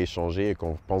continue à échanger et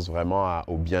qu'on pense vraiment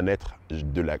au bien-être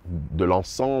de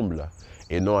l'ensemble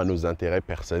et non à nos intérêts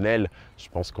personnels, je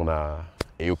pense qu'on a...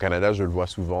 Et au Canada, je le vois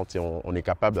souvent, on est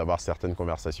capable d'avoir certaines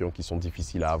conversations qui sont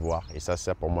difficiles à avoir. Et ça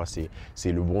pour moi,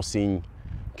 c'est le bon signe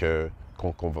que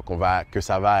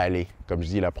ça va aller. Comme je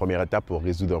dis, la première étape pour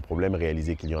résoudre un problème,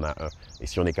 réaliser qu'il y en a un. Et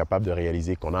si on est capable de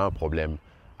réaliser qu'on a un problème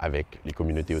avec les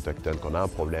communautés autochtones, qu'on a un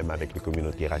problème avec les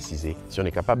communautés racisées, si on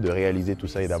est capable de réaliser tout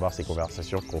ça et d'avoir ces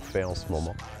conversations qu'on fait en ce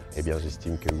moment, eh bien,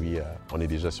 j'estime que oui, on est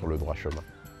déjà sur le droit chemin.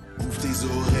 Ouvre tes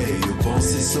oreilles aux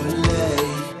pensées soleil.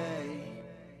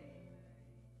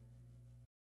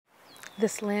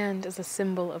 This land is a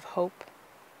symbol of hope,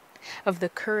 of the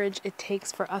courage it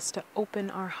takes for us to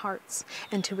open our hearts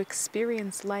and to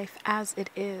experience life as it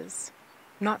is,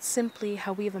 not simply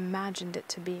how we've imagined it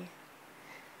to be.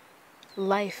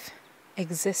 Life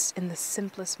exists in the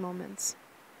simplest moments,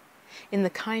 in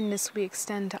the kindness we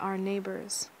extend to our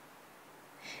neighbors,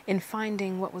 in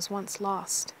finding what was once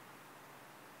lost,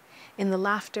 in the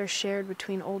laughter shared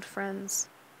between old friends,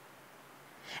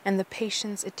 and the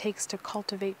patience it takes to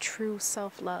cultivate true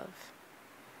self-love.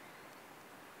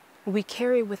 We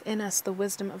carry within us the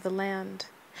wisdom of the land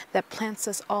that plants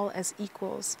us all as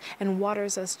equals and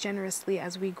waters us generously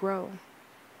as we grow.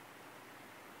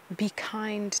 Be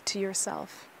kind to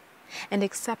yourself and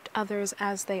accept others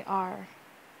as they are.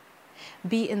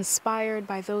 Be inspired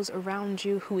by those around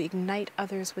you who ignite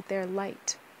others with their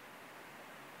light.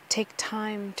 Take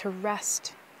time to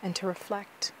rest and to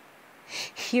reflect.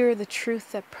 Hear the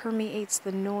truth that permeates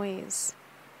the noise,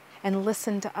 and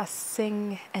listen to us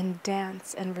sing and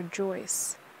dance and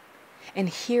rejoice, and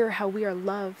hear how we are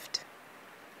loved.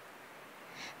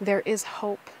 There is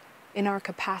hope in our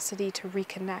capacity to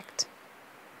reconnect,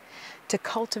 to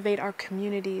cultivate our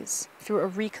communities through a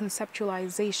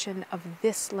reconceptualization of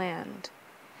this land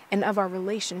and of our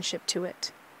relationship to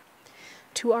it,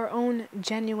 to our own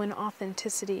genuine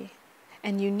authenticity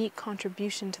and unique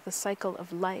contribution to the cycle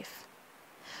of life.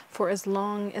 For as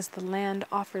long as the land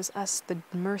offers us the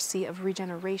mercy of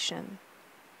regeneration,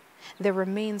 there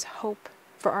remains hope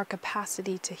for our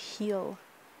capacity to heal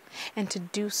and to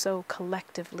do so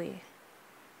collectively.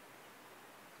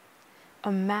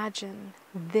 Imagine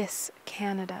this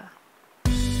Canada